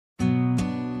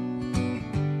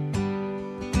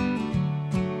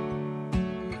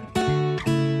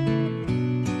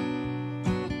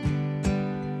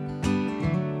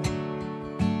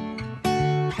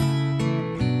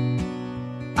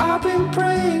I've been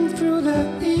praying through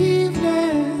the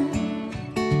evening.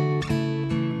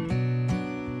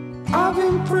 I've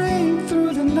been praying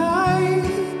through the night,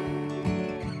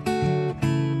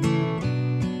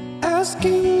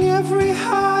 asking every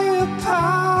higher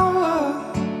power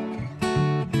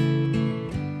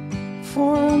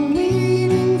for a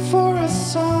meaning, for a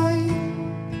sign,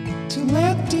 to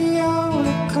let the hour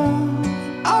come.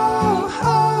 Oh,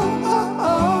 oh, oh,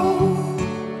 oh.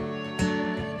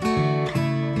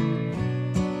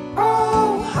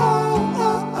 Oh, oh,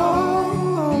 oh,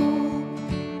 oh.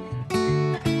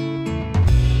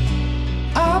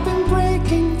 I've been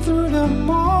breaking through the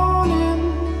morning.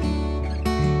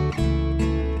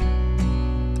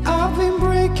 I've been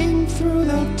breaking through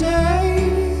the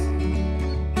day.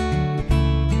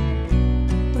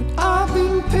 But I've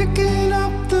been picking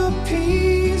up the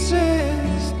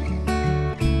pieces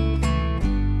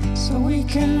so we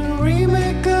can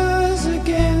remake us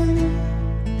again.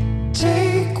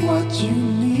 Take what you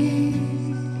need.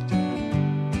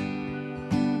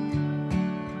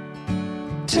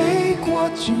 Take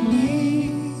what you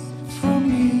need from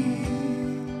me.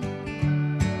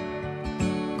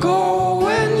 Go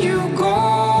when you go.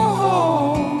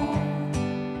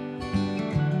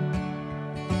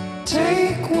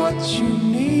 Take what you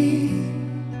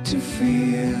need to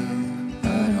feel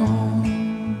at home.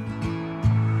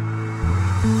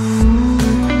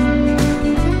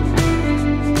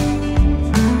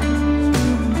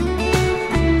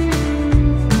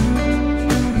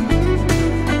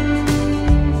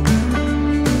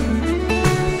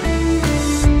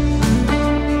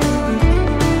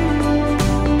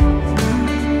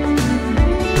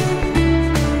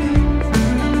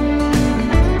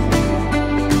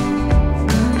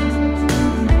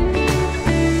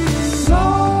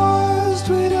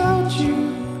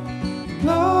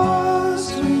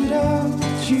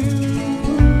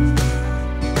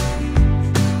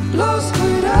 Lost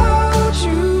without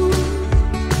you,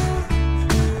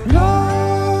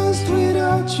 lost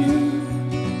without you,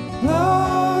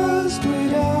 lost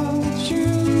without you,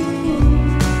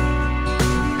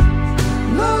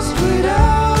 lost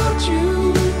without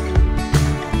you,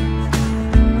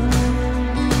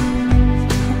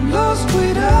 lost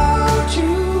without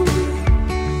you.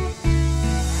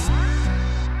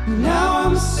 Now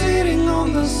I'm sitting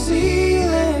on the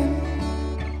ceiling,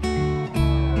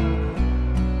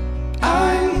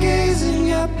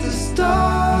 at the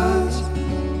stars,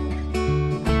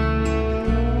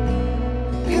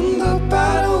 in the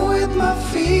battle with my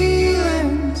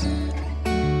feelings.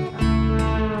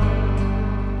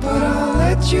 But I'll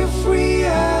let you free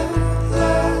at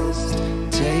last.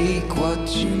 Take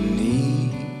what you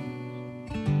need.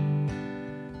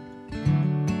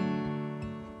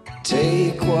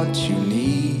 Take what you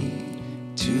need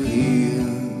to heal.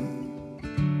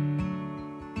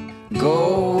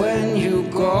 Go when you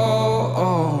go.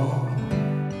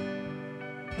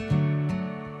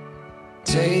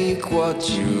 Take what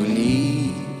you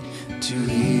need to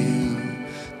heal,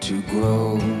 to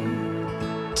grow.